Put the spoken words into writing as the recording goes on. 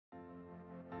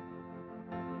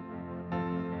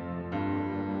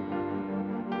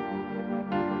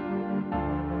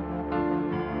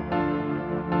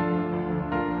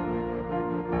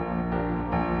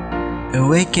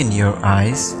Awaken your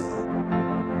eyes.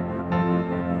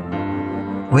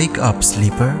 Wake up,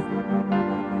 sleeper.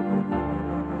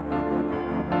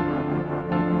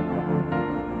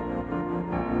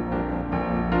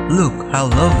 Look how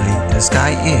lovely the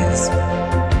sky is.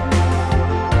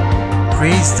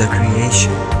 Praise the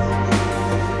creation.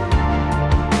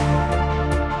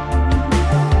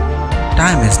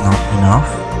 Time is not enough.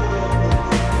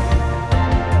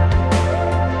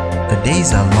 The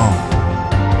days are long.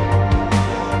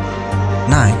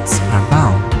 Nights are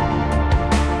bound.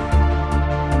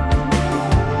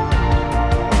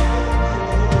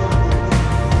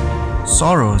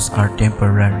 Sorrows are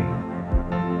temporary.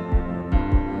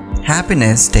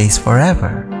 Happiness stays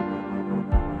forever.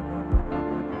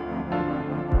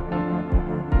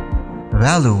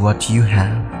 Value what you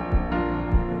have.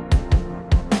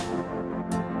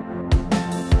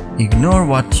 Ignore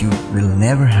what you will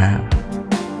never have.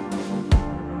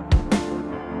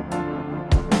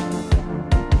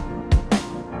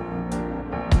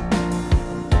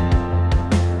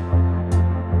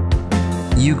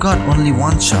 You got only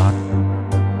one shot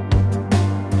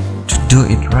to do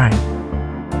it right.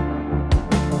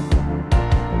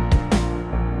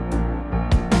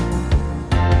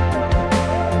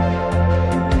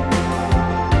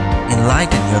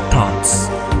 Enlighten your thoughts.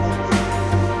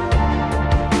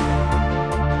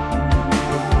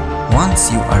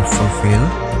 Once you are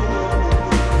fulfilled,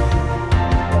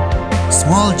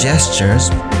 small gestures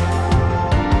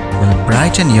will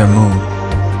brighten your mood.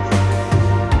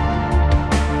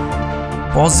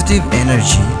 Positive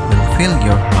energy will fill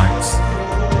your hearts.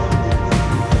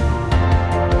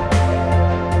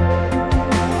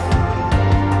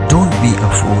 Don't be a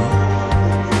fool.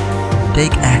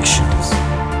 Take actions.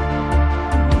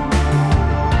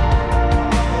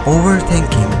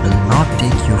 Overthinking will not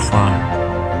take you far.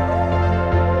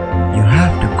 You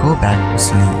have to go back to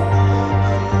sleep.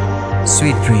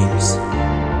 Sweet dreams.